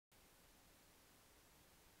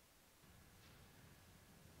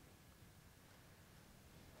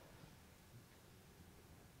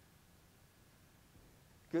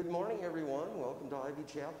Good morning, everyone. Welcome to Ivy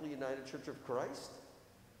Chapel United Church of Christ.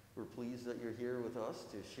 We're pleased that you're here with us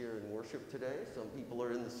to share and worship today. Some people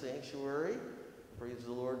are in the sanctuary. Praise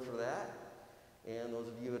the Lord for that. And those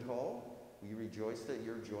of you at home, we rejoice that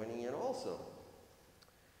you're joining in also.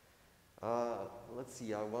 Let's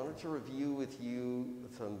see, I wanted to review with you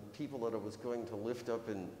some people that I was going to lift up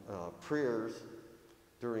in prayers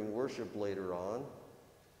during worship later on.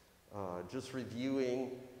 Just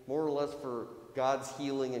reviewing more or less for God's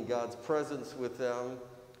healing and God's presence with them.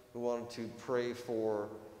 We wanted to pray for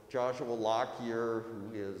Joshua Lockyer,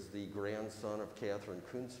 who is the grandson of Catherine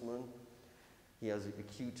Kunzman. He has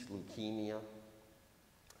acute leukemia.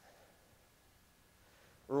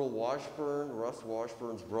 Earl Washburn, Russ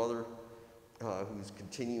Washburn's brother, who's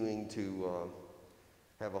continuing to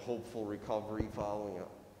have a hopeful recovery following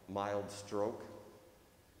a mild stroke.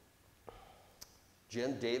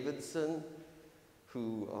 Jen Davidson,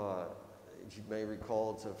 who, as you may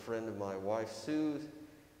recall, it's a friend of my wife, Sue.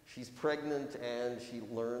 She's pregnant and she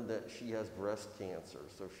learned that she has breast cancer,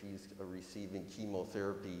 so she's receiving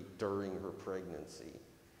chemotherapy during her pregnancy.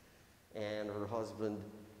 And her husband,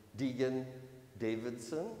 Deegan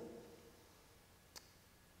Davidson.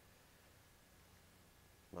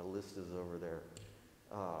 My list is over there.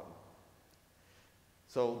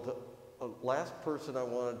 So the last person I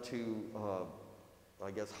wanted to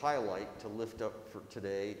highlight to lift up for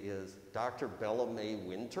today is Dr. Bella Mae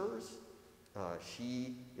Winters.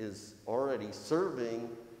 She is already serving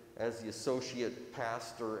as the associate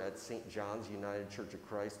pastor at St. John's United Church of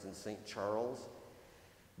Christ in St. Charles.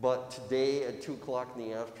 But today at 2 o'clock in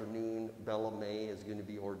the afternoon, Bella Mae is going to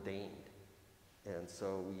be ordained. And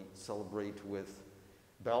so we celebrate with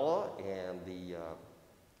Bella and the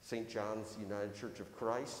St. John's United Church of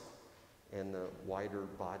Christ and the wider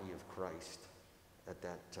body of Christ at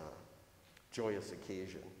that joyous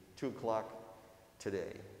occasion, 2 o'clock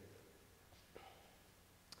today.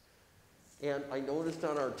 And I noticed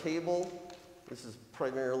on our table, this is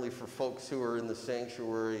primarily for folks who are in the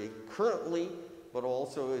sanctuary currently, but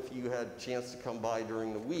also if you had a chance to come by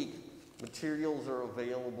during the week, materials are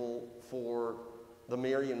available for the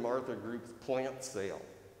Mary and Martha Group's plant sale,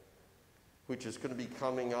 which is going to be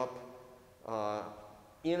coming up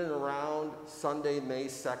in and around Sunday, May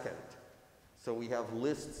 2nd. So we have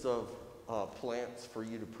lists of plants for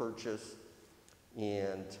you to purchase,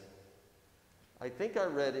 and I think I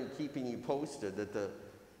read in Keeping You Posted that the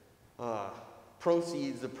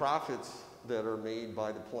proceeds, the profits that are made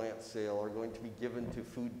by the plant sale are going to be given to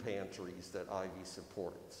food pantries that Ivy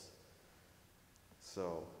supports.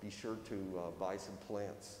 So be sure to buy some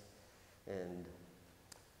plants and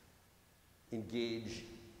engage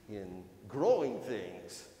in growing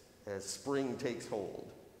things as spring takes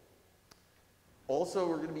hold. Also,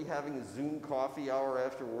 we're going to be having a Zoom coffee hour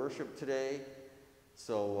after worship today,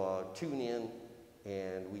 so tune in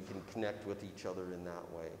and we can connect with each other in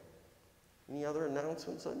that way. Any other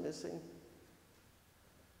announcements I'm missing?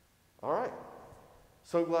 All right.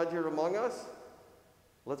 So glad you're among us.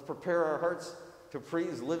 Let's prepare our hearts to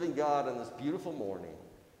praise living God on this beautiful morning.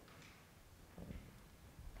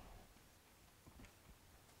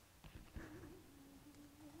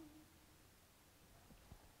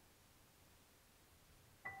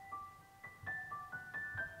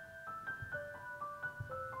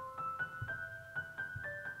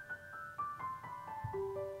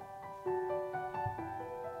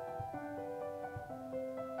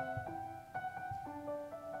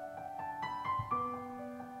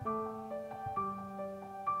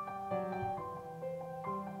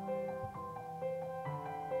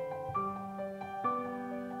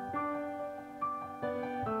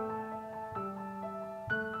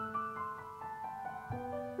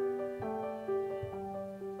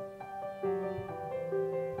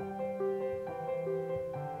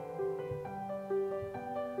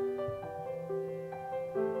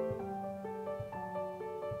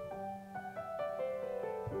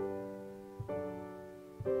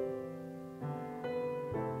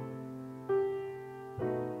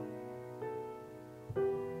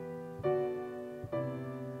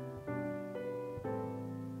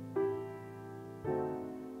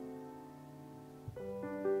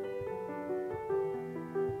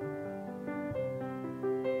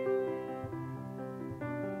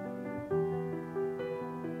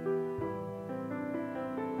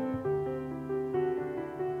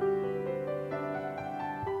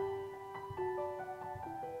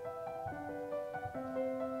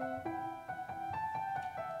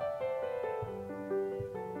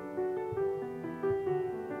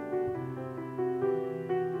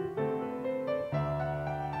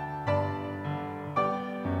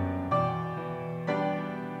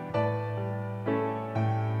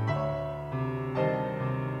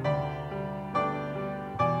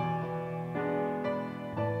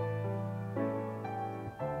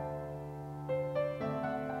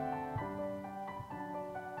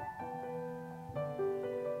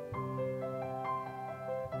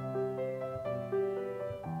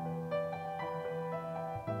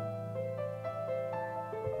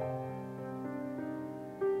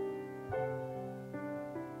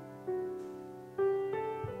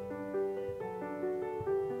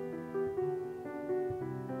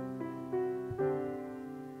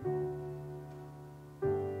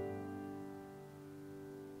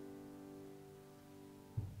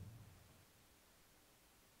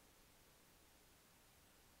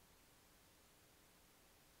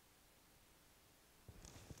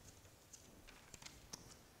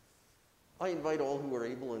 I invite all who are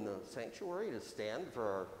able in the sanctuary to stand for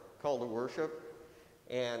our call to worship.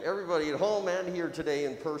 And everybody at home and here today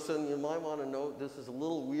in person, you might want to note this is a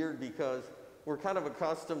little weird because we're kind of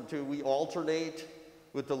accustomed to, we alternate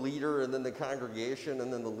with the leader and then the congregation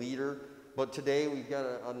and then the leader. But today we've got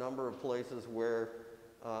a number of places where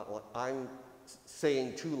I'm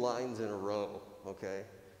saying 2 lines in a row, okay?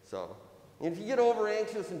 So if you get over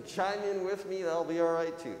anxious and chime in with me, that'll be all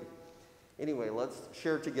right too. Anyway, let's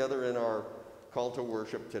share together in our call to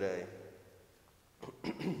worship today.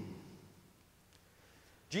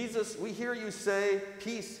 Jesus, we hear you say,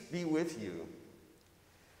 peace be with you.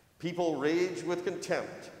 People rage with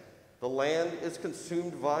contempt. The land is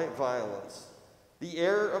consumed by violence. The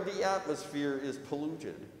air of the atmosphere is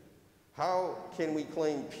polluted. How can we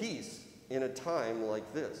claim peace in a time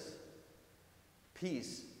like this?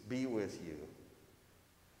 Peace be with you.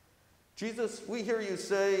 Jesus, we hear you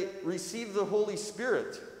say, receive the Holy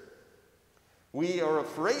Spirit. We are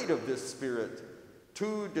afraid of this Spirit,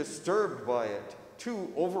 too disturbed by it,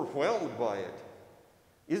 too overwhelmed by it.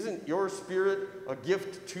 Isn't your Spirit a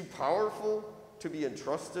gift too powerful to be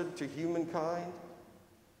entrusted to humankind?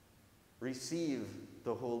 Receive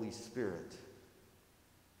the Holy Spirit.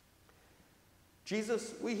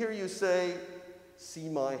 Jesus, we hear you say, see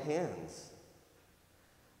my hands.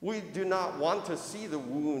 We do not want to see the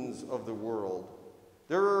wounds of the world.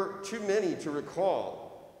 There are too many to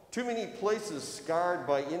recall, too many places scarred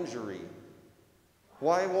by injury.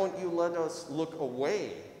 Why won't you let us look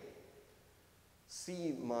away?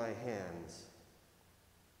 See my hands.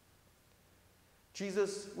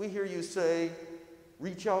 Jesus, we hear you say,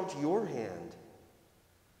 reach out your hand.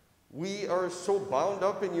 We are so bound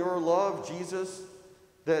up in your love, Jesus,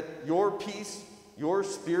 that your peace, your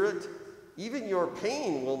Spirit, even your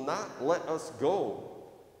pain will not let us go.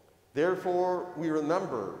 Therefore, we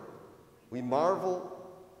remember, we marvel,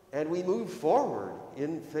 and we move forward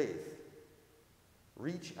in faith.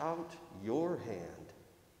 Reach out your hand.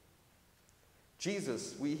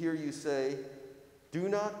 Jesus, we hear you say, do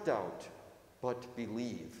not doubt, but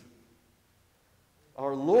believe.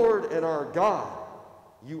 Our Lord and our God,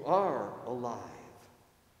 you are alive.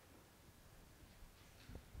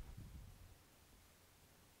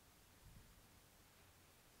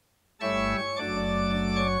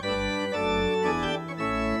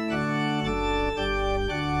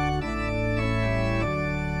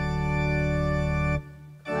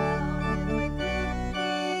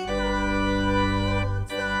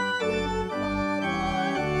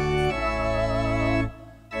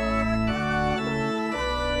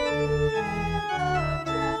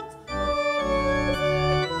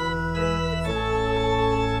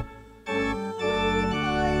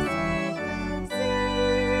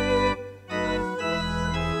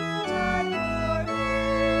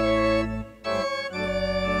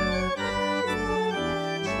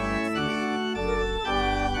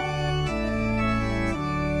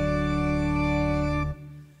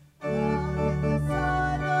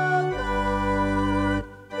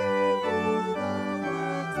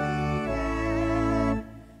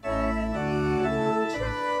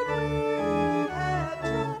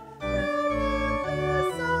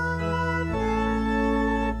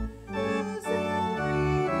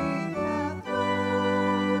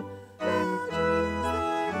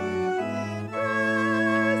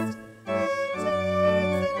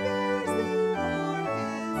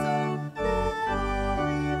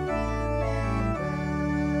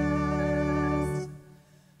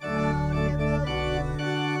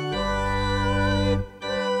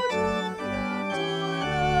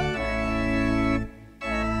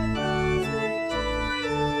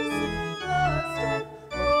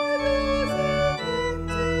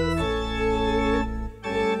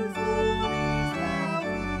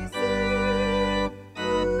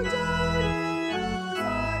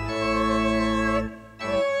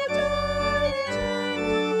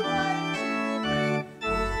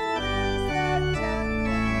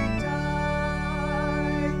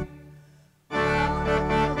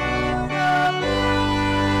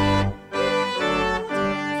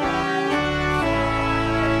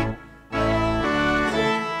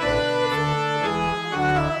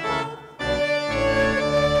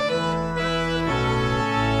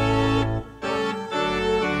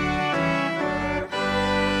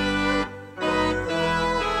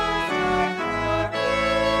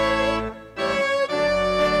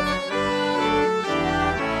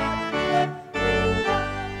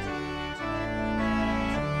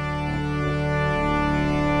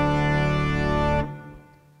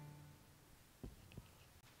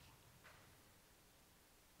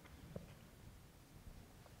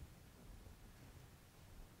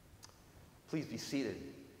 Please be seated.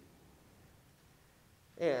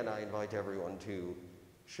 And I invite everyone to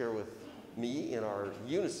share with me in our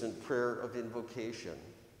unison prayer of invocation.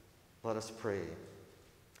 Let us pray.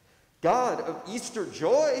 God of Easter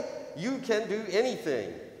joy, you can do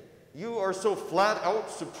anything. You are so flat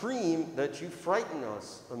out supreme that you frighten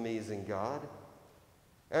us, amazing God.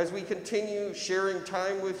 As we continue sharing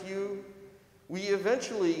time with you, we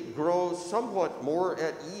eventually grow somewhat more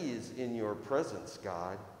at ease in your presence,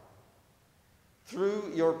 God.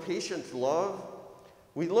 Through your patient love,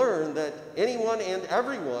 we learn that anyone and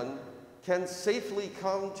everyone can safely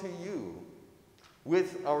come to you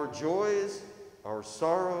with our joys, our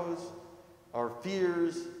sorrows, our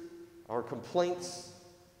fears, our complaints,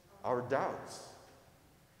 our doubts.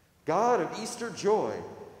 God of Easter joy,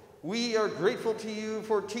 we are grateful to you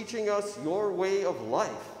for teaching us your way of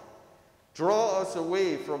life. Draw us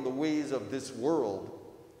away from the ways of this world.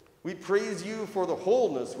 We praise you for the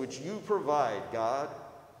wholeness which you provide, God.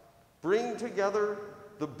 Bring together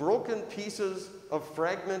the broken pieces of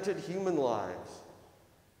fragmented human lives.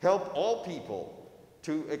 Help all people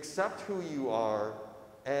to accept who you are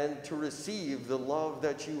and to receive the love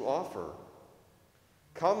that you offer.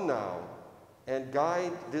 Come now and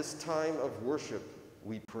guide this time of worship,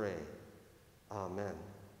 we pray. Amen.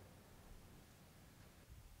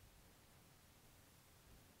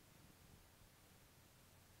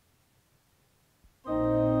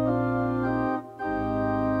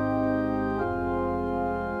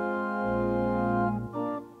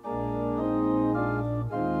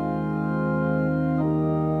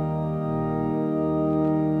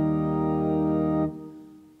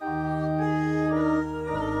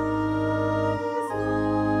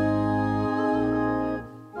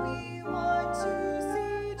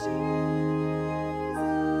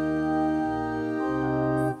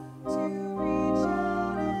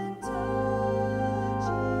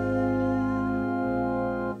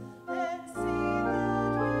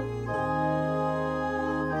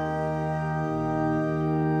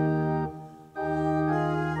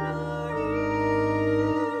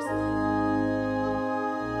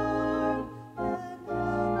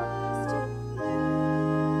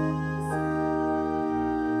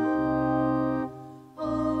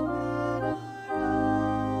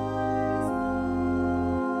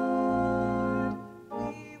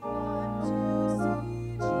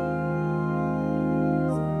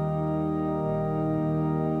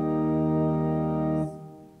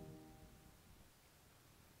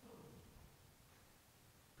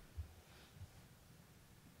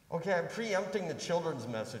 Okay, I'm preempting the children's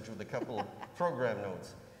message with a couple of program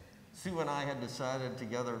notes. Sue and I had decided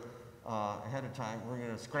together ahead of time, we're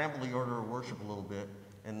going to scramble the order of worship a little bit,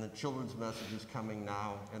 and the children's message is coming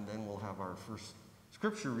now, and then we'll have our first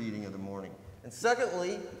scripture reading of the morning. And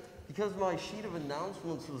secondly, because my sheet of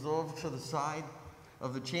announcements was over to the side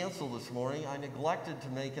of the chancel this morning, I neglected to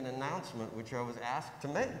make an announcement which I was asked to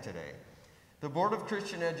make today. The Board of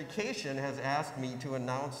Christian Education has asked me to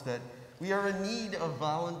announce that we are in need of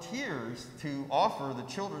volunteers to offer the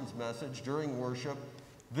children's message during worship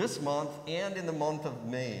this month and in the month of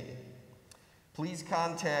May. Please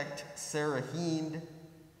contact Sarah Heend.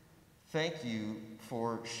 Thank you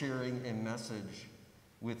for sharing a message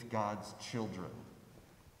with God's children.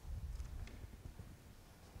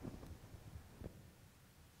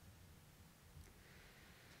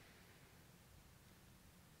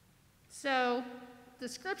 So, the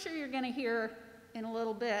scripture you're going to hear in a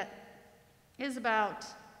little bit is about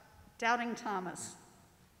doubting Thomas.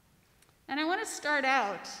 And I want to start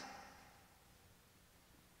out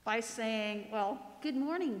by saying, well, good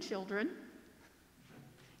morning, children.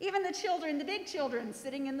 Even the children, the big children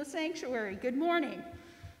sitting in the sanctuary, good morning.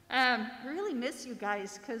 Really miss you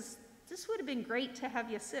guys, because this would have been great to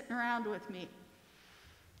have you sitting around with me.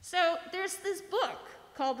 So there's this book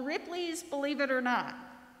called Ripley's Believe It or Not.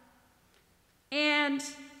 And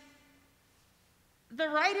the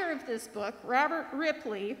writer of this book, Robert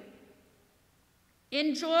Ripley,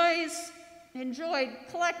 enjoyed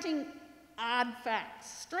collecting odd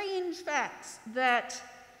facts, strange facts that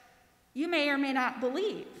you may or may not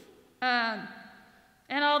believe. And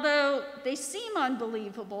although they seem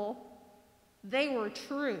unbelievable, they were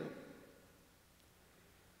true.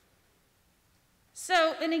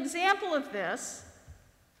 So an example of this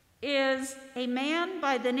is a man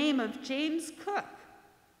by the name of James Cook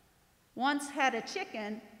once had a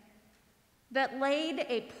chicken that laid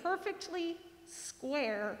a perfectly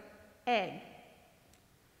square egg.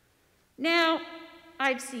 Now,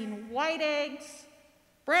 I've seen white eggs,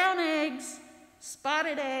 brown eggs,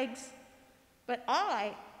 spotted eggs, but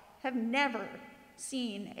I have never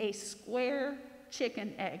seen a square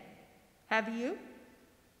chicken egg. Have you?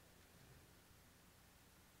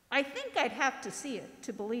 I I think I'd have to see it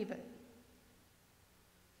to believe it.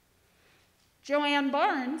 Joanne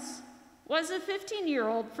Barnes was a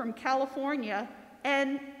 15-year-old from California,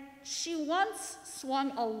 and she once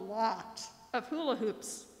swung a lot of hula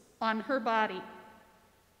hoops on her body.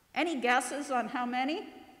 Any guesses on how many?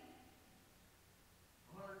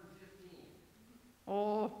 115.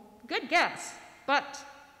 Oh, good guess, but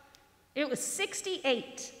it was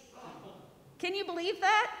 68. Can you believe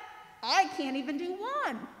that? I can't even do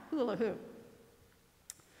one hula hoop.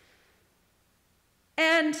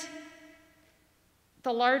 And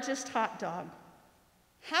the largest hot dog.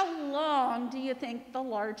 How long do you think the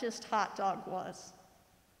largest hot dog was?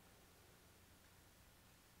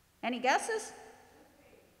 Any guesses?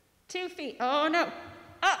 2 feet. Oh, no.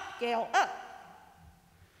 Up, Gail, up.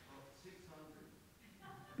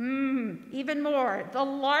 600. Even more. The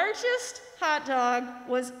largest hot dog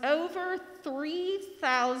was over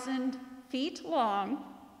 3,000 feet long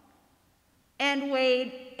and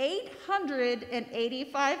weighed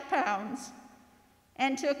 885 pounds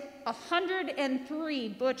and took 103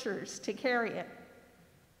 butchers to carry it.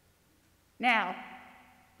 Now,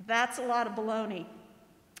 that's a lot of baloney.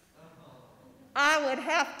 I would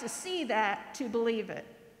have to see that to believe it.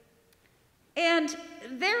 And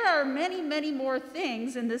there are many, many more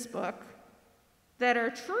things in this book that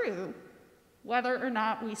are true, whether or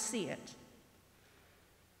not we see it.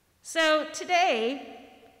 So today,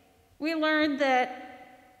 we learned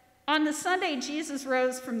that on the Sunday Jesus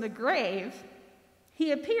rose from the grave,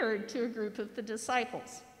 he appeared to a group of the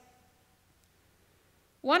disciples.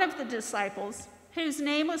 One of the disciples, whose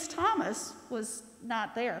name was Thomas, was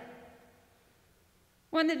not there.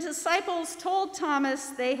 When the disciples told Thomas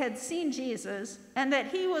they had seen Jesus and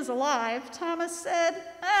that he was alive, Thomas said,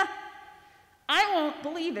 I won't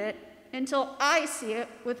believe it until I see it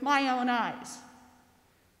with my own eyes.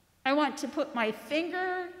 I want to put my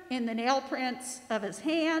finger in the nail prints of his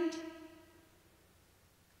hand.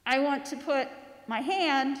 I want to put my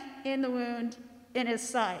hand in the wound in his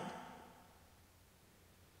side.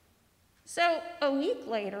 So a week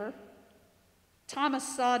later,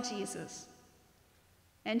 Thomas saw Jesus,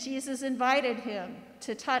 and Jesus invited him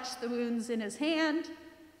to touch the wounds in his hand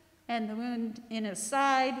and the wound in his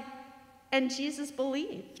side, and Jesus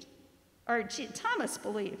believed, or Thomas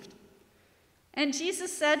believed. And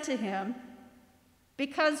Jesus said to him,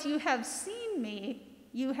 "Because you have seen me,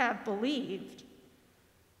 you have believed.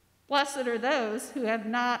 Blessed are those who have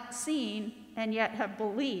not seen and yet have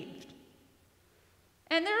believed."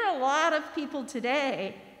 And there are a lot of people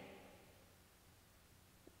today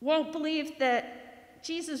won't believe that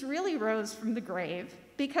Jesus really rose from the grave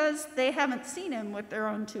because they haven't seen him with their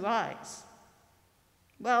own 2 eyes.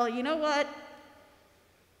 Well, you know what?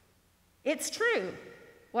 It's true,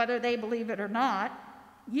 whether they believe it or not.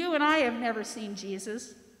 You and I have never seen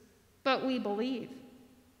Jesus, but we believe.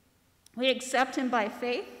 We accept him by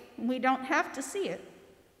faith, and we don't have to see it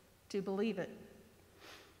to believe it.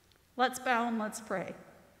 Let's bow and let's pray.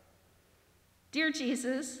 Dear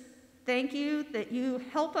Jesus, thank you that you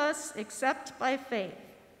help us accept by faith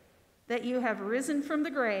that you have risen from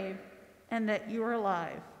the grave and that you are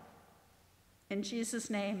alive. In Jesus'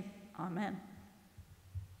 name, amen.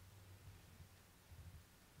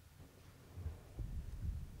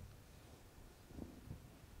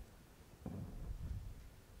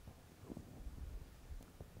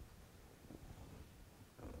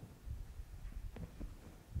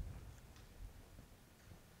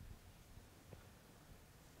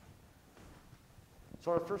 So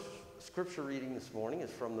our first scripture reading this morning is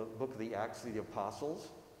from the book of the Acts of the Apostles.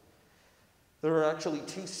 There are actually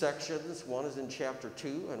 2 sections. One is in chapter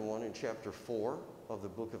 2 and one in chapter 4 of the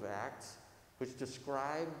book of Acts, which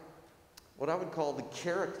describe what I would call the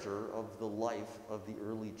character of the life of the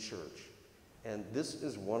early church. And this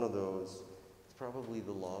is one of those. It's probably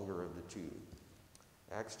the longer of the 2.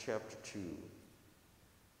 Acts chapter 2.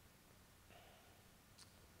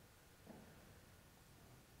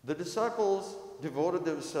 The disciples devoted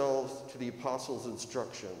themselves to the apostles'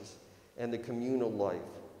 instructions and the communal life,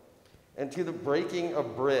 and to the breaking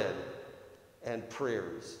of bread and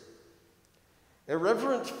prayers.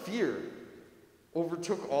 Irreverent fear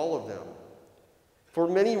overtook all of them, for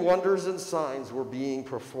many wonders and signs were being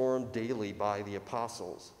performed daily by the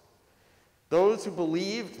apostles. Those who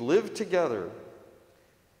believed lived together,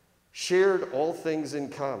 shared all things in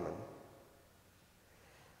common.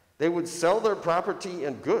 They would sell their property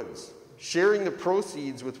and goods, sharing the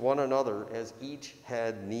proceeds with one another as each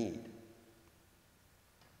had need.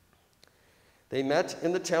 They met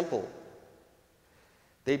in the temple.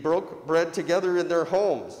 They broke bread together in their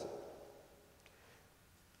homes.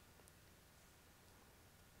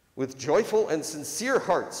 With joyful and sincere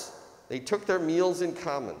hearts, they took their meals in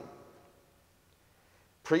common,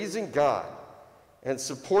 praising God and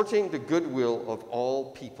supporting the goodwill of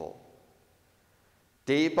all people.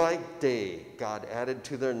 Day by day, God added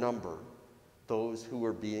to their number those who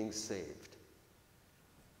were being saved.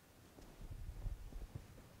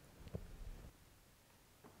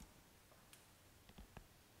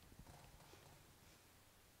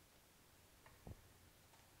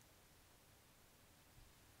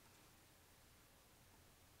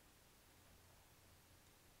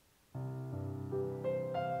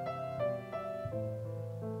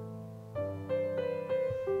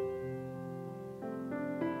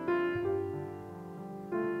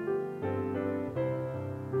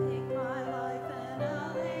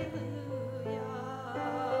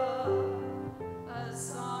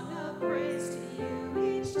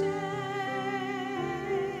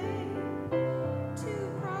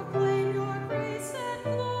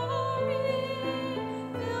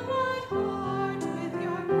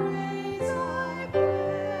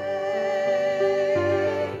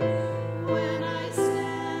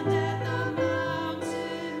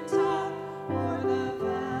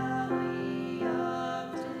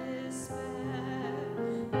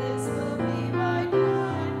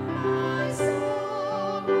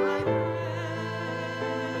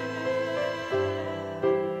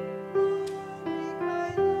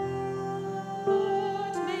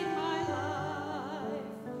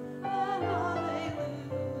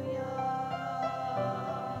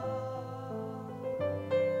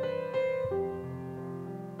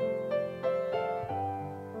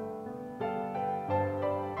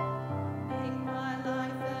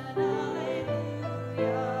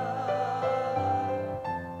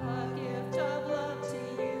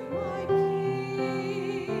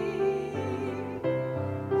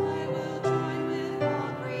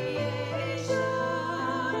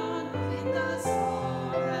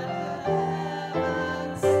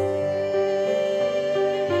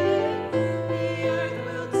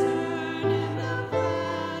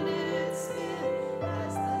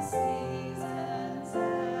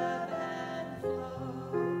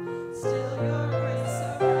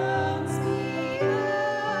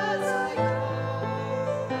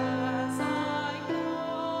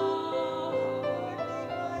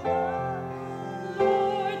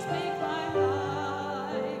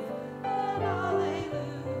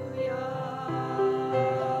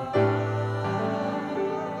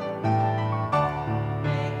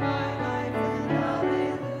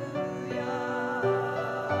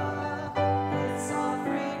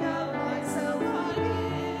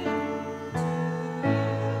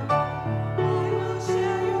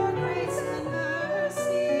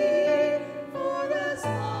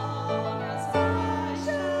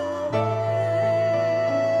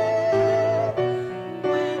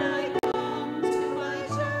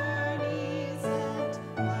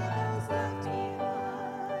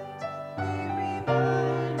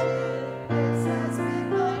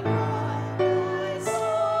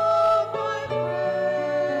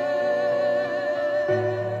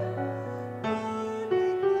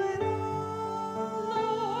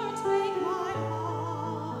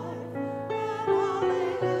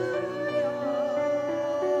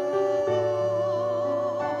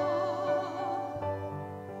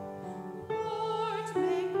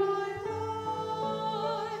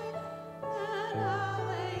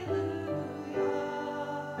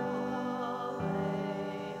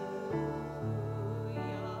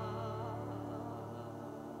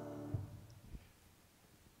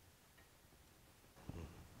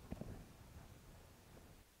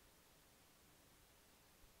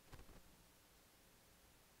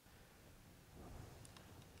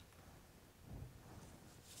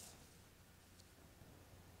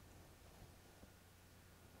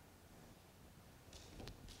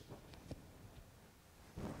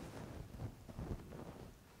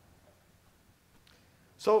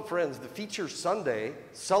 So, friends, the feature Sunday,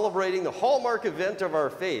 celebrating the hallmark event of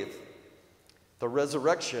our faith, the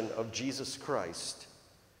resurrection of Jesus Christ,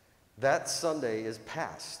 that Sunday is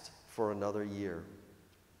past for another year.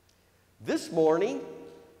 This morning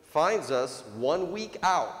finds us 1 week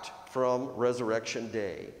out from Resurrection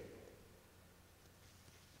Day.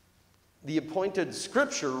 The appointed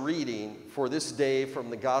scripture reading for this day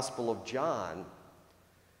from the Gospel of John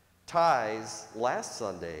ties last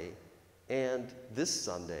Sunday and this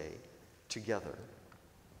Sunday together.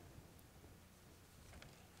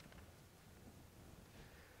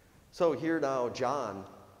 So here now, John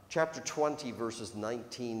chapter 20, verses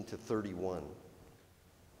 19 to 31.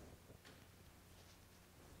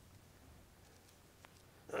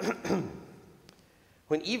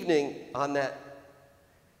 When evening on that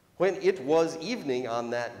when it was evening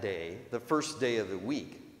on that day, the first day of the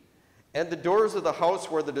week, and the doors of the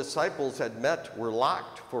house where the disciples had met were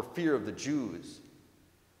locked for fear of the Jews,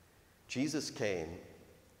 Jesus came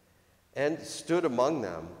and stood among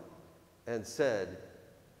them and said,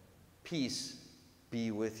 "Peace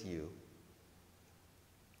be with you."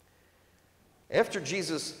 After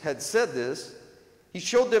Jesus had said this, he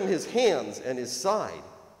showed them his hands and his side.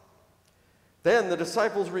 Then the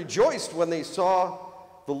disciples rejoiced when they saw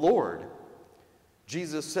the Lord.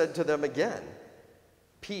 Jesus said to them again,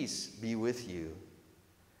 "Peace be with you.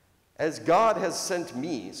 As God has sent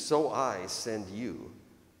me, so I send you."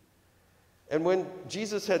 And when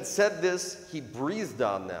Jesus had said this, he breathed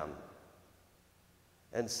on them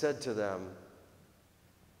and said to them,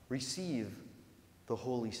 "Receive the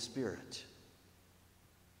Holy Spirit.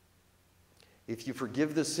 If you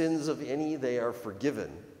forgive the sins of any, they are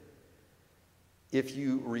forgiven. If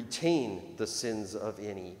you retain the sins of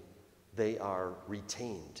any, they are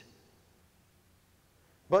retained."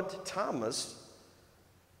 But Thomas,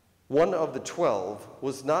 one of the 12,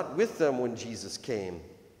 was not with them when Jesus came.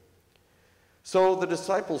 So the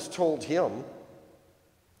disciples told him,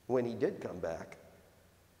 when he did come back,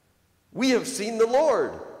 "We have seen the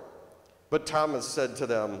Lord." But Thomas said to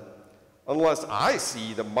them, "Unless I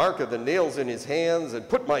see the mark of the nails in his hands, and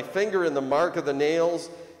put my finger in the mark of the nails,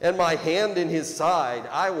 and my hand in his side,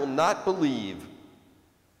 I will not believe."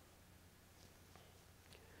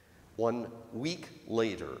 1 week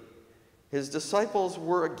later, his disciples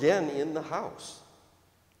were again in the house,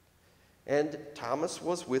 and Thomas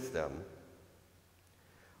was with them.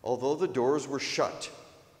 Although the doors were shut,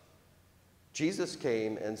 Jesus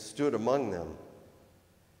came and stood among them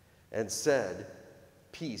and said,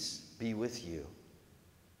 "Peace be with you."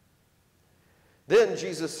 Then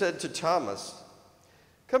Jesus said to Thomas,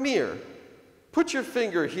 "Come here, put your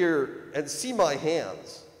finger here and see my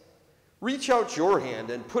hands. Reach out your hand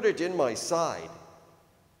and put it in my side.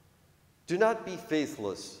 Do not be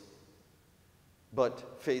faithless,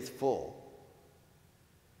 but faithful."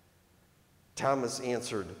 Thomas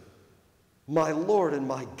answered, "My Lord and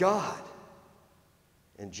my God."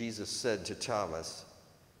 And Jesus said to Thomas,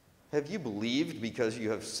 "Have you believed because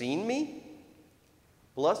you have seen me?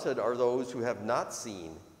 Blessed are those who have not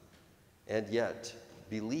seen and yet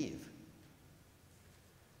believe."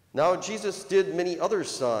 Now Jesus did many other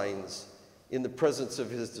signs in the presence of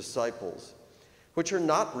his disciples, which are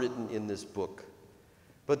not written in this book,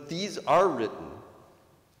 but these are written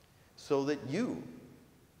so that you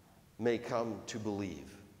may come to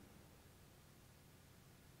believe.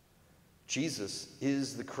 Jesus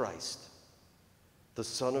is the Christ, the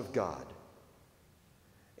Son of God,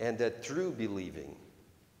 and that through believing,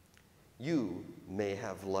 you may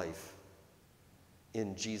have life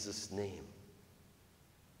in Jesus' name.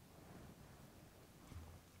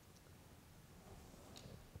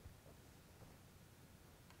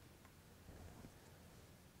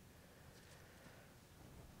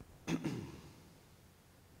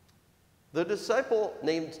 The disciple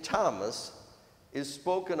named Thomas is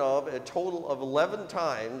spoken of a total of 11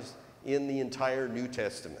 times in the entire New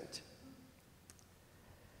Testament.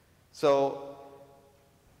 So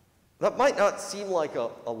that might not seem like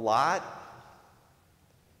a lot.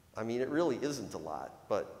 I mean, it really isn't a lot,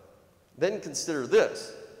 but then consider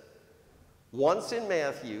this. Once in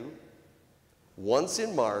Matthew, once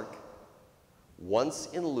in Mark, once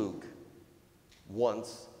in Luke,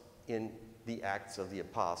 once in the Acts of the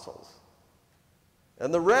Apostles.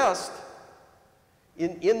 And the rest,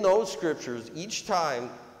 in those scriptures, each time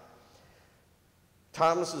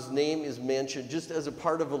Thomas's name is mentioned just as a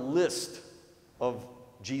part of a list of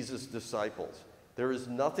Jesus' disciples. There is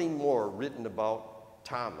nothing more written about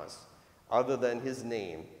Thomas other than his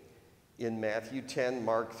name in Matthew 10,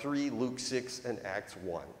 Mark 3, Luke 6, and Acts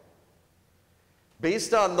 1.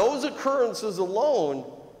 Based on those occurrences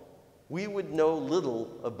alone, we would know little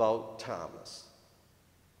about Thomas.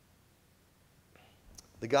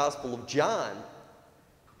 The Gospel of John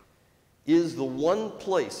is the one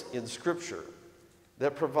place in Scripture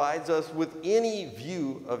that provides us with any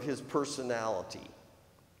view of his personality.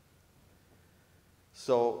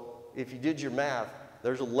 So if you did your math,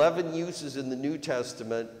 there's 11 uses in the New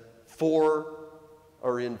Testament,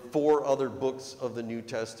 in 4 other books of the New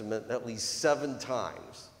Testament, at least 7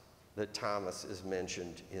 times that Thomas is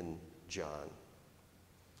mentioned in John.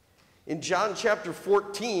 In John chapter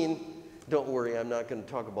 14, don't worry, I'm not going to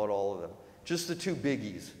talk about all of them, just the 2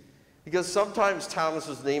 biggies. Because sometimes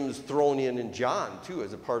Thomas's name is thrown in John, too,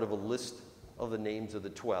 as a part of a list of the names of the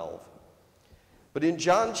 12. But in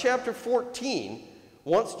John chapter 14,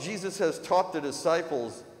 once Jesus has taught the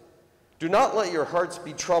disciples, "Do not let your hearts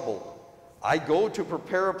be troubled. I go to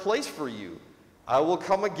prepare a place for you. I will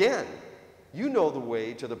come again. You know the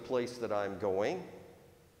way to the place that I'm going.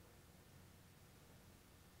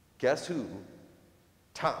 Guess who?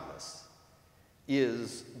 Thomas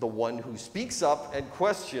is the one who speaks up and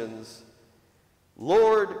questions,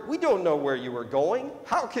 Lord, we don't know where you are going.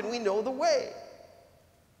 How can we know the way?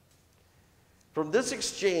 From this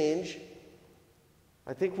exchange,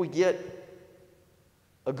 I think we get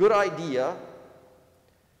a good idea,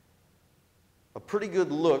 a pretty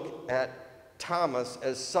good look at Thomas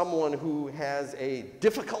as someone who has a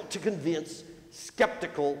difficult to convince,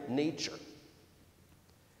 skeptical nature.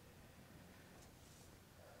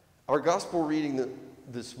 Our gospel reading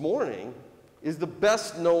this morning is the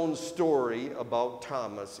best known story about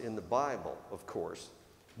Thomas in the Bible, of course.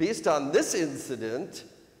 Based on this incident,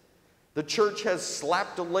 the church has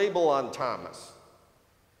slapped a label on Thomas.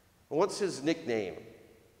 What's his nickname?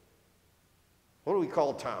 What do we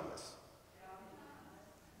call Thomas?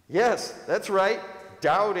 Yes, that's right,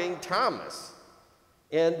 Doubting Thomas.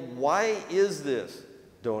 And why is this?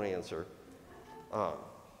 Don't answer.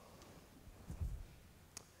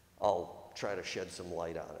 I'll try to shed some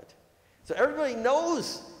light on it. So everybody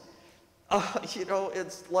knows,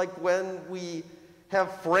 it's like when we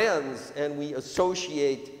have friends and we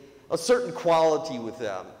associate a certain quality with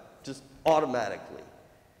them, just automatically.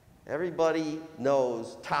 Everybody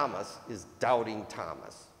knows Thomas is Doubting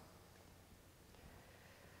Thomas.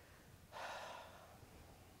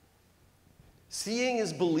 Seeing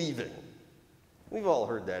is believing. We've all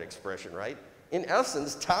heard that expression, right? In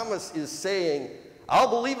essence, Thomas is saying, I'll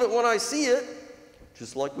believe it when I see it,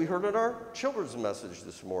 just like we heard in our children's message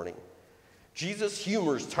this morning. Jesus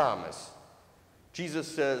humors Thomas. Jesus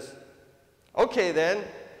says, okay then,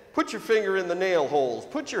 put your finger in the nail holes,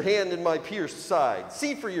 put your hand in my pierced side,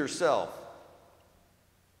 see for yourself.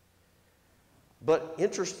 But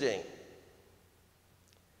interesting,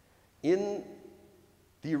 in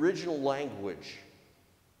the original language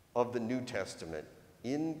of the New Testament,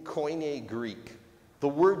 in Koine Greek, the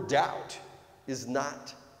word doubt is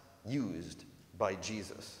not used by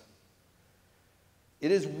Jesus.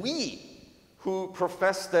 It is we who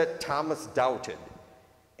profess that Thomas doubted,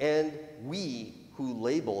 and we who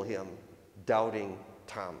label him Doubting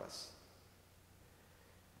Thomas.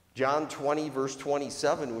 John 20, verse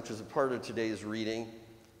 27, which is a part of today's reading,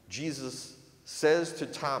 Jesus says to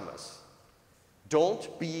Thomas,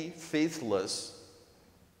 don't be faithless,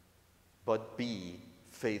 but be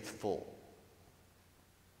faithful.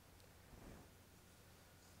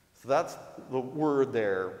 So that's the word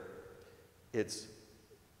there. It's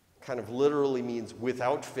kind of literally means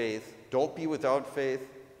without faith. Don't be without faith,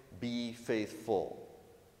 be faithful.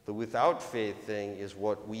 The without faith thing is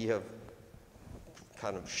what we have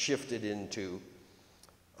kind of shifted into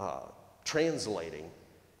translating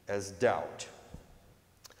as doubt.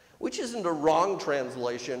 Which isn't a wrong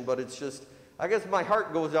translation, but it's just, I guess my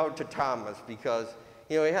heart goes out to Thomas because,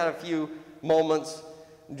 he had a few moments,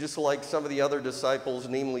 just like some of the other disciples,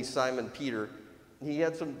 namely Simon Peter. He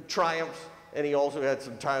had some triumphs, and he also had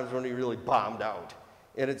some times when he really bombed out.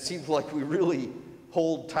 And it seems like we really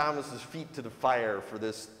hold Thomas's feet to the fire for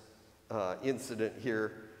this incident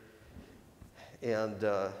here. And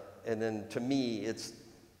then to me, it's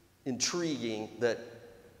intriguing that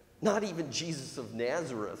not even Jesus of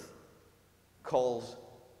Nazareth calls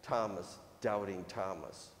Thomas Doubting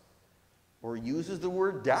Thomas, or uses the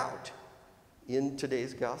word doubt in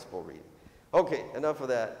today's gospel reading. Okay, enough of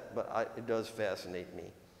that, but it does fascinate me.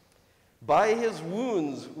 By his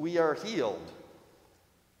wounds we are healed.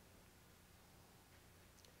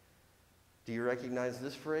 Do you recognize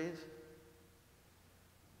this phrase?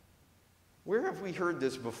 Where have we heard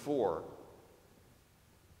this before?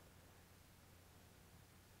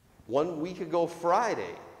 1 week ago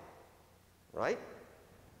Friday, right?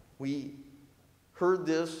 We heard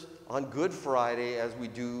this on Good Friday, as we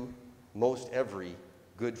do most every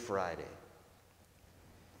Good Friday.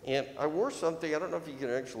 And I wore something, I don't know if you can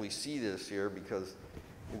actually see this here, because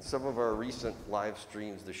in some of our recent live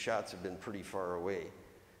streams, the shots have been pretty far away.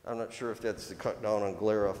 I'm not sure if that's to cut down on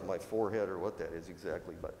glare off my forehead or what that is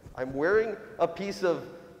exactly, but I'm wearing a piece of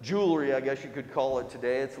jewelry, I guess you could call it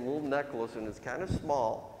today. It's a little necklace, and it's kind of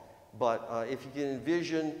small. But if you can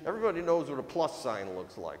envision, everybody knows what a plus sign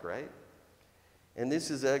looks like, right? And this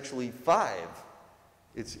is actually 5.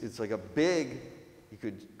 It's like a big, you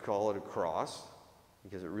could call it a cross,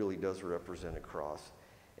 because it really does represent a cross.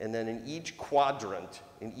 And then in each quadrant,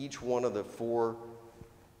 in each one of the 4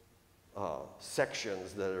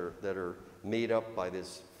 sections that are made up by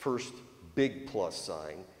this first big plus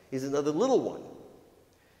sign, is another little one.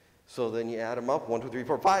 So then you add them up, 1, 2, 3,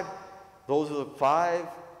 4, 5. Those are the 5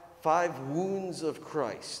 5 wounds of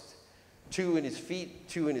Christ. 2 in his feet,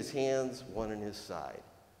 2 in his hands, 1 in his side.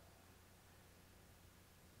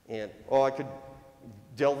 And, I could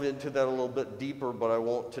delve into that a little bit deeper, but I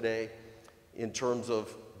won't today, in terms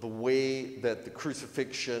of the way that the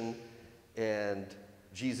crucifixion and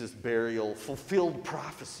Jesus' burial fulfilled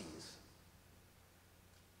prophecies.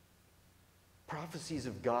 Prophecies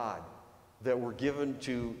of God that were given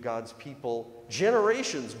to God's people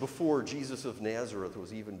generations before Jesus of Nazareth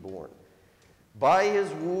was even born. By his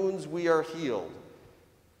wounds we are healed.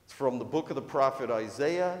 It's from the book of the prophet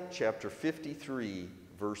Isaiah, chapter 53,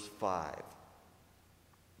 verse 5.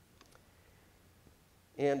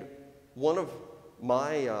 And one of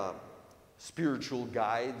my spiritual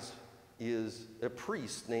guides is a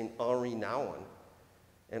priest named Henri Nouwen.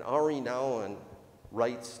 And Henri Nouwen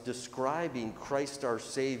writes describing Christ our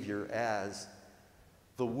Savior as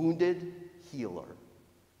the wounded healer.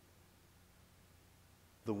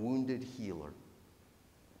 The wounded healer.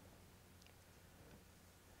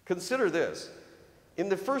 Consider this. In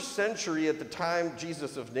the first century, at the time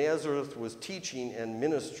Jesus of Nazareth was teaching and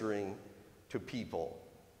ministering to people,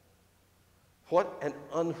 what an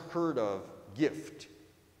unheard of gift.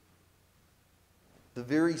 The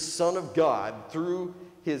very Son of God, through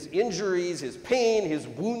his injuries, his pain, his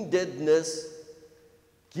woundedness,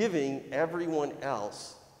 giving everyone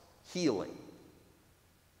else healing.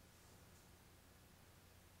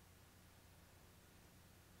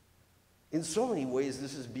 In so many ways,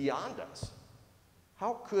 this is beyond us.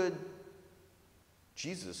 How could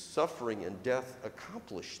Jesus' suffering and death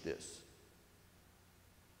accomplish this?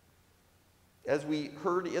 As we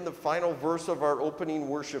heard in the final verse of our opening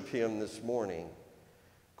worship hymn this morning,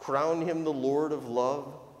 crown him the Lord of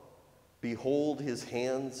love, behold his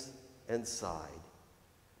hands and side,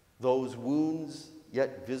 those wounds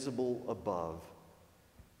yet visible above,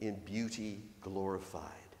 in beauty glorified.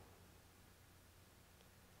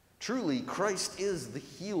 Truly, Christ is the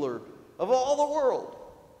healer of all the world.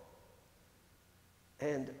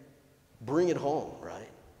 And bring it home,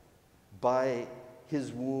 right? By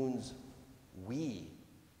his wounds, we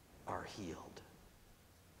are healed.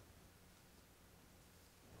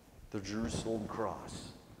 The Jerusalem cross,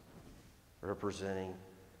 representing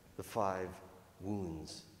the 5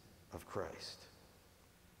 wounds of Christ.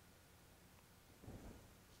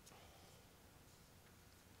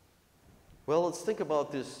 Well, let's think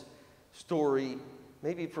about this story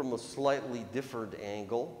maybe from a slightly different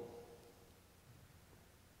angle.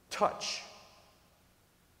 Touch.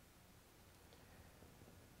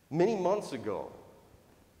 Many months ago,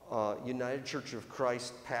 United Church of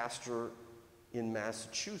Christ pastor in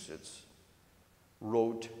Massachusetts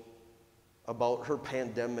wrote about her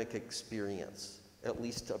pandemic experience, at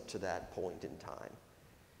least up to that point in time.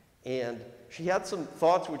 And she had some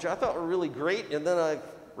thoughts which I thought were really great, and then I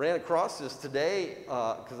ran across this today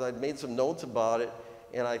because I'd made some notes about it,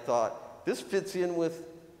 and I thought, this fits in with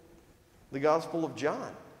the Gospel of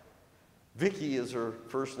John. Vicky is her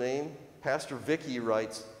first name. Pastor Vicky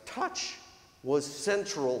writes, touch was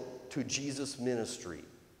central to Jesus' ministry.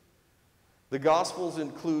 The Gospels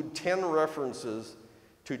include 10 references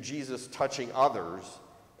to Jesus touching others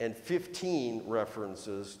and 15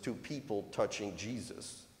 references to people touching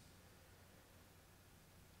Jesus.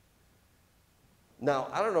 Now,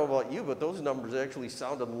 I don't know about you, but those numbers actually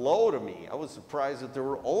sounded low to me. I was surprised that there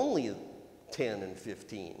were only 10 and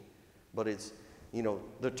 15. But it's,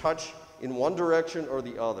 the touch in one direction or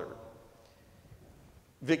the other.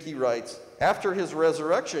 Vicky writes, after his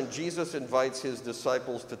resurrection, Jesus invites his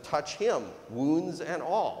disciples to touch him, wounds and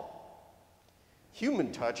all.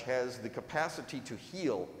 Human touch has the capacity to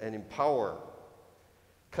heal and empower.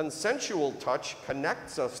 Consensual touch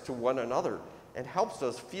connects us to one another and helps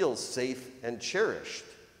us feel safe and cherished.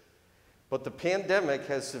 But the pandemic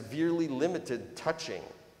has severely limited touching.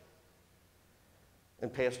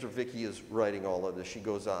 And Pastor Vicky is writing all of this. She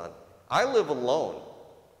goes on, I live alone,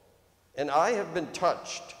 and I have been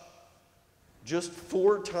touched just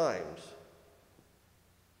 4 times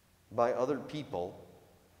by other people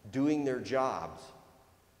doing their jobs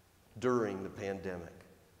during the pandemic.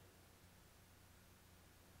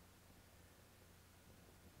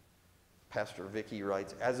 Pastor Vicky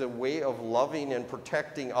writes, as a way of loving and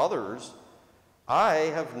protecting others, I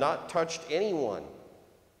have not touched anyone.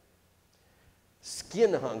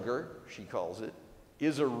 Skin hunger, she calls it,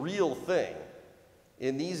 is a real thing.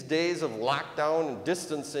 In these days of lockdown and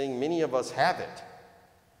distancing, many of us have it.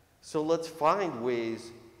 So let's find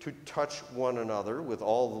ways to touch one another with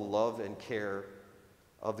all the love and care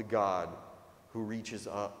of the God who reaches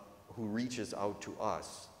out to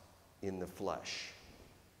us in the flesh.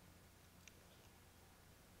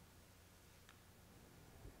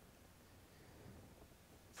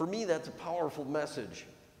 For me, that's a powerful message.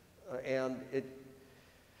 And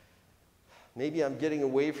maybe I'm getting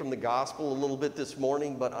away from the gospel a little bit this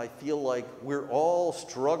morning, but I feel like we're all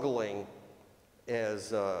struggling as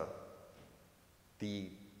the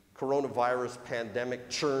coronavirus pandemic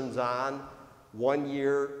churns on, 1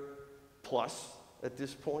 year plus at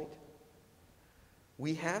this point.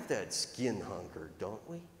 We have that skin hunger, don't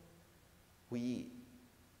we?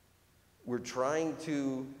 We're trying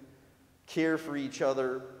to care for each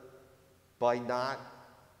other by not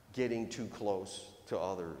getting too close to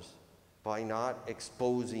others, by not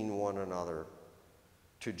exposing one another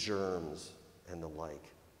to germs and the like.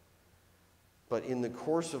 But in the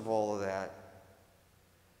course of all of that,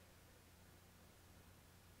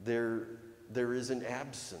 there is an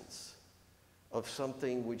absence of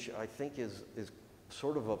something which I think is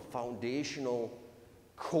sort of a foundational,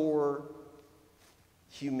 core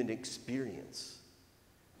human experience: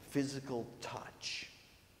 physical touch.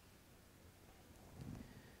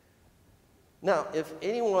 Now, if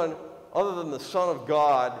anyone other than the Son of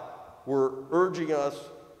God were urging us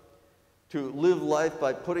to live life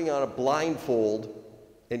by putting on a blindfold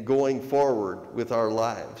and going forward with our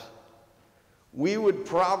lives, we would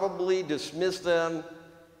probably dismiss them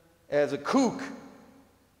as a kook.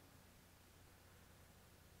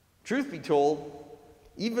 Truth be told,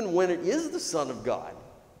 even when it is the Son of God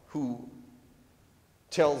who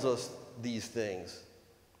tells us these things,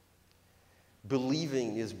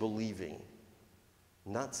 believing is believing,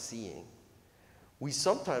 not seeing. We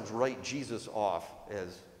sometimes write Jesus off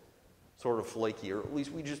as sort of flaky, or at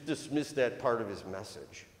least we just dismiss that part of his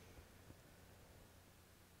message.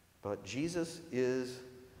 But Jesus is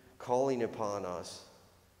calling upon us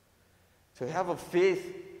to have a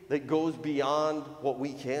faith that goes beyond what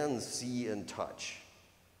we can see and touch.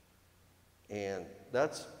 And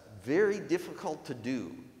that's very difficult to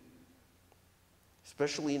do,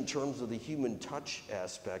 especially in terms of the human touch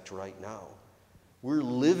aspect right now. We're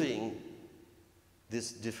living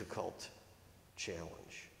this difficult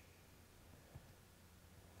challenge.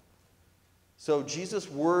 So Jesus'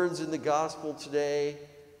 words in the gospel today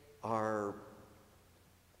are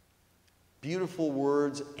beautiful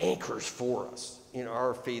words, anchors for us in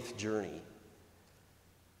our faith journey.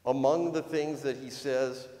 Among the things that he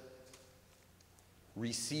says,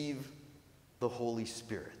 receive the Holy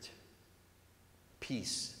Spirit.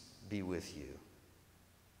 Peace be with you.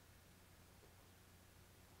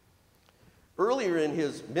 Earlier in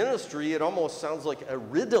his ministry, it almost sounds like a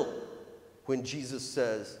riddle when Jesus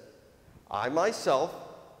says, I myself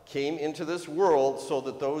came into this world so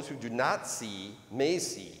that those who do not see may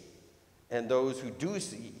see, and those who do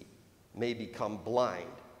see may become blind.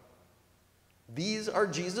 These are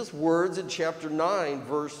Jesus' words in chapter 9,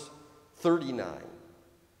 verse 39.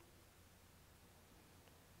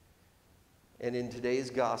 And in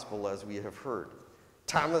today's gospel, as we have heard,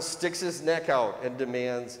 Thomas sticks his neck out and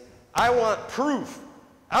demands, I want proof.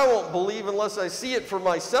 I won't believe unless I see it for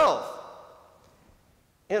myself.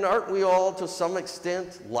 And aren't we all, to some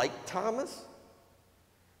extent, like Thomas?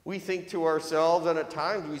 We think to ourselves, and at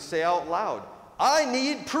times we say out loud, I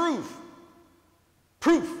need proof.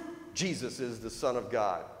 Proof Jesus is the Son of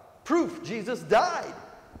God. Proof Jesus died.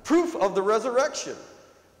 Proof of the resurrection.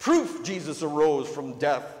 Proof Jesus arose from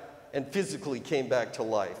death and physically came back to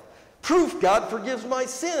life. Proof God forgives my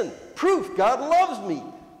sin. Proof God loves me.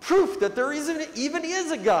 Proof that there even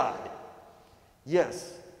is a God.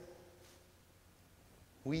 Yes,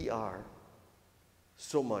 we are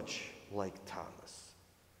so much like Thomas,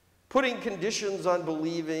 putting conditions on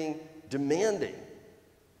believing, demanding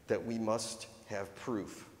that we must have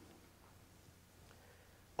proof.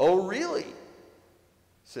 Oh, really?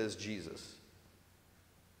 Says Jesus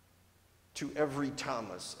to every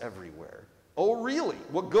Thomas everywhere. Oh, really?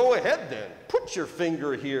 Well, go ahead then. Put your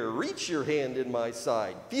finger here. Reach your hand in my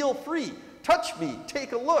side. Feel free. Touch me.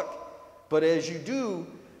 Take a look. But as you do,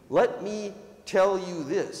 let me tell you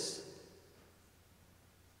this.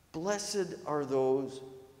 Blessed are those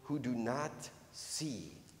who do not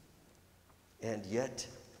see and yet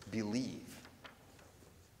believe.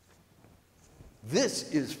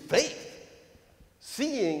 This is faith.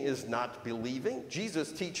 Seeing is not believing.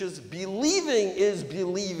 Jesus teaches believing is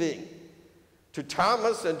believing. To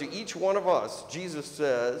Thomas and to each one of us, Jesus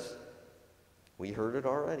says, we heard it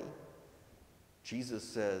already. Jesus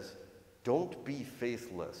says, don't be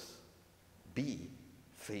faithless, be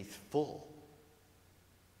faithful.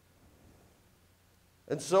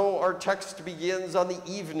 And so our text begins on the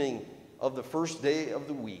evening of the first day of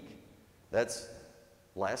the week. That's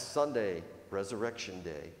last Sunday, Resurrection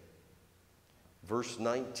Day. Verse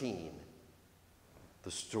 19,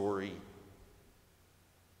 the story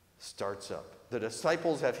starts up. the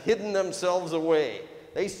disciples have hidden themselves away.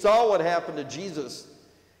 They saw what happened to Jesus,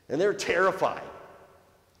 and they're terrified.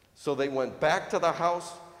 So they went back to the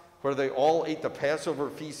house where they all ate the Passover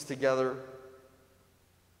feast together,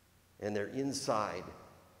 and they're inside,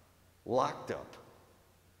 locked up,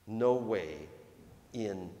 no way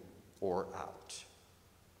in or out.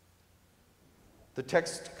 The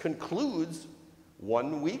text concludes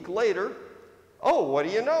 1 week later. Oh, what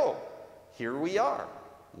do you know? Here we are,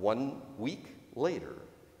 1 week later.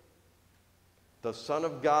 The Son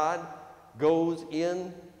of God goes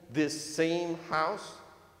in this same house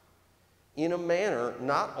in a manner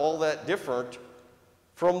not all that different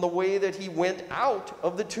from the way that he went out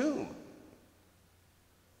of the tomb.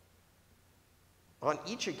 On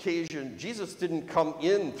each occasion, Jesus didn't come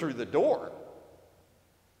in through the door,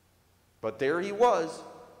 but there he was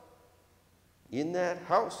in that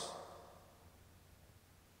house,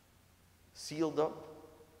 sealed up,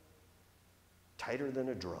 tighter than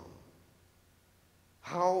a drum.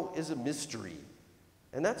 How is a mystery?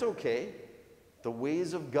 And that's okay. The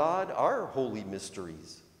ways of God are holy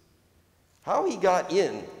mysteries. How he got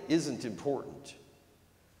in isn't important.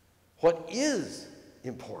 What is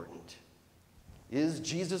important is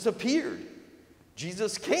Jesus appeared.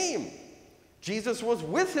 Jesus came. Jesus was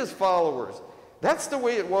with his followers. That's the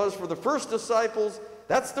way it was for the first disciples.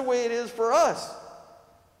 That's the way it is for us.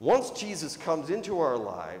 Once Jesus comes into our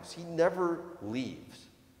lives, he never leaves.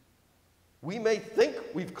 We may think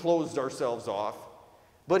we've closed ourselves off,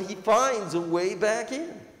 but he finds a way back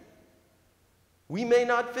in. We may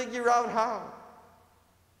not figure out how.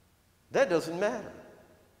 That doesn't matter.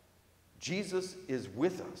 Jesus is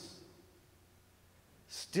with us,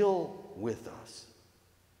 still with us,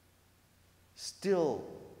 still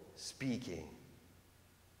speaking.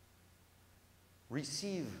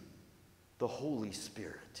 Receive the Holy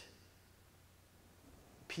Spirit.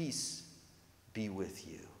 Peace be with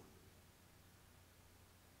you.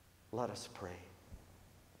 Let us pray.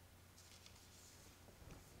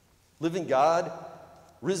 Living God,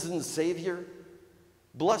 risen Savior,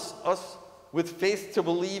 bless us with faith to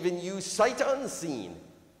believe in you sight unseen.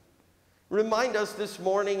 Remind us this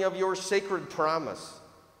morning of your sacred promise.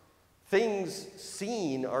 Things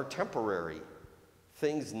seen are temporary.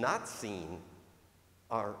 Things not seen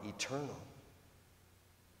are eternal.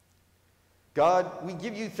 God, we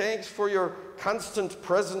give you thanks for your constant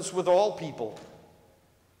presence with all people.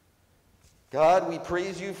 God, we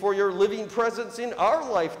praise you for your living presence in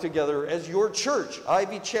our life together as your church,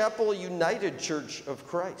 Ivy Chapel United Church of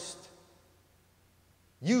Christ.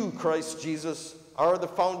 You, Christ Jesus, are the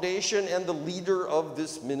foundation and the leader of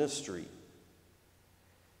this ministry.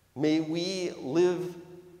 May we live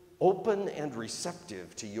open and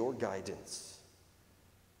receptive to your guidance.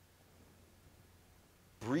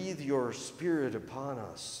 Breathe your Spirit upon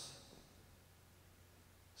us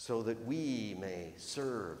so that we may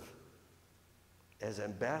serve as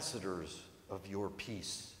ambassadors of your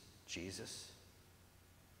peace, Jesus.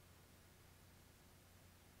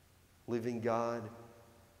 Living God,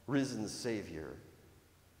 risen Savior,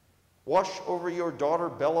 wash over your daughter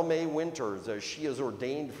Bella Mae Winters as she is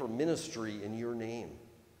ordained for ministry in your name.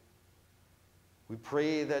 We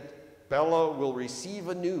pray that Bella will receive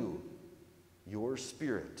anew your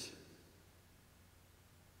Spirit.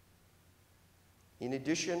 In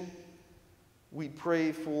addition, we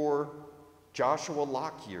pray for Joshua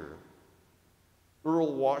Lockyer,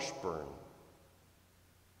 Earl Washburn,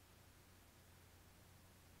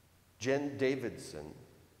 Jen Davidson,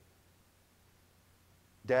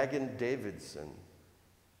 Dagan Davidson,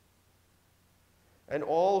 and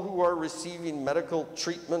all who are receiving medical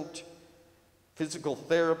treatment, physical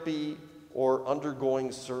therapy, or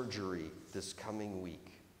undergoing surgery this coming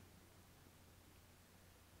week.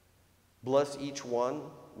 Bless each one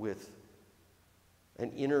with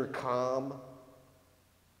an inner calm.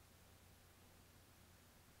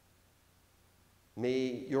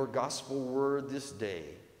 May your gospel word this day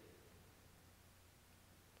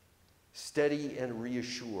steady and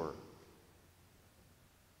reassure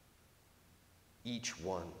each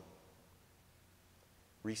one.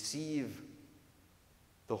 Receive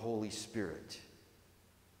the Holy Spirit.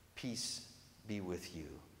 Peace be with you.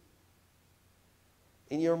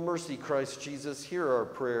 In your mercy, Christ Jesus, hear our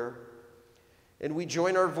prayer. And we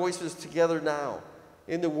join our voices together now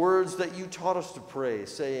in the words that you taught us to pray,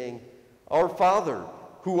 saying, Our Father,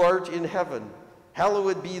 who art in heaven,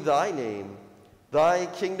 hallowed be thy name. Thy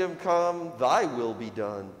kingdom come, thy will be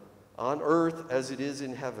done, on earth as it is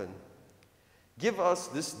in heaven. Give us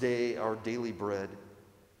this day our daily bread,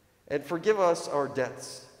 and forgive us our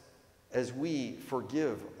debts, as we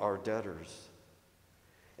forgive our debtors.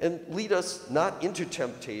 And lead us not into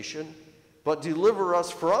temptation, but deliver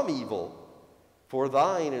us from evil. For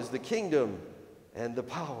thine is the kingdom and the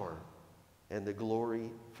power and the glory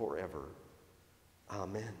forever.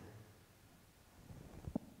 Amen.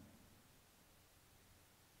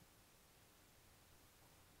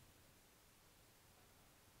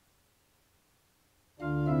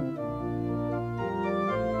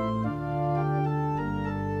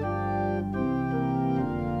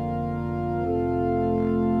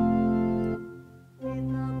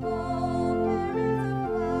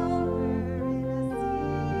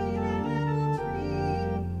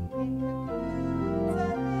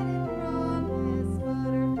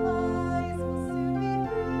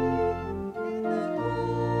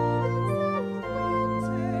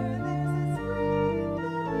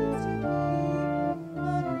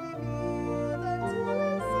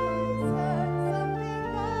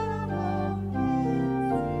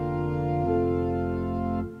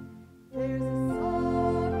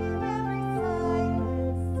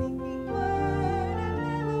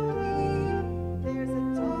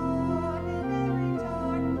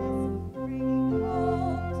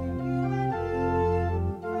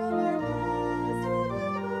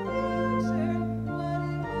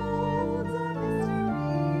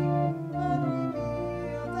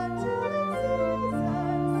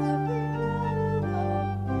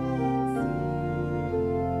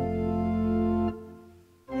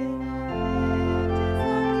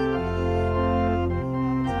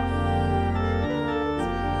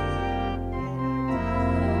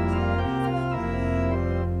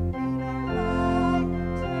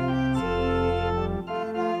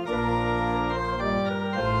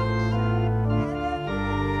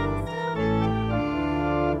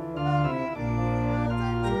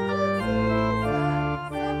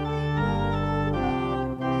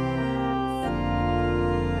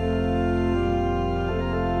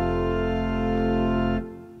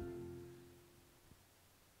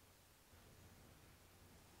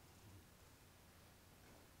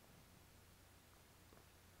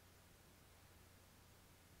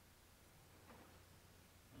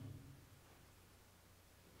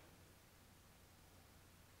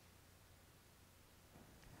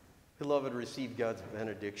 Beloved, receive God's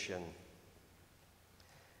benediction.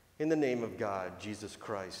 In the name of God, Jesus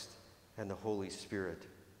Christ, and the Holy Spirit,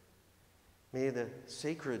 may the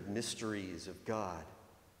sacred mysteries of God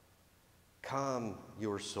calm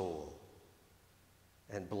your soul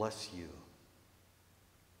and bless you.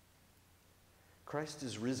 Christ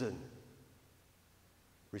is risen.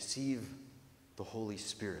 Receive the Holy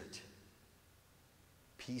Spirit.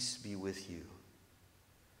 Peace be with you.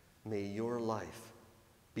 May your life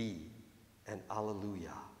be an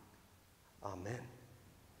alleluia. Amen.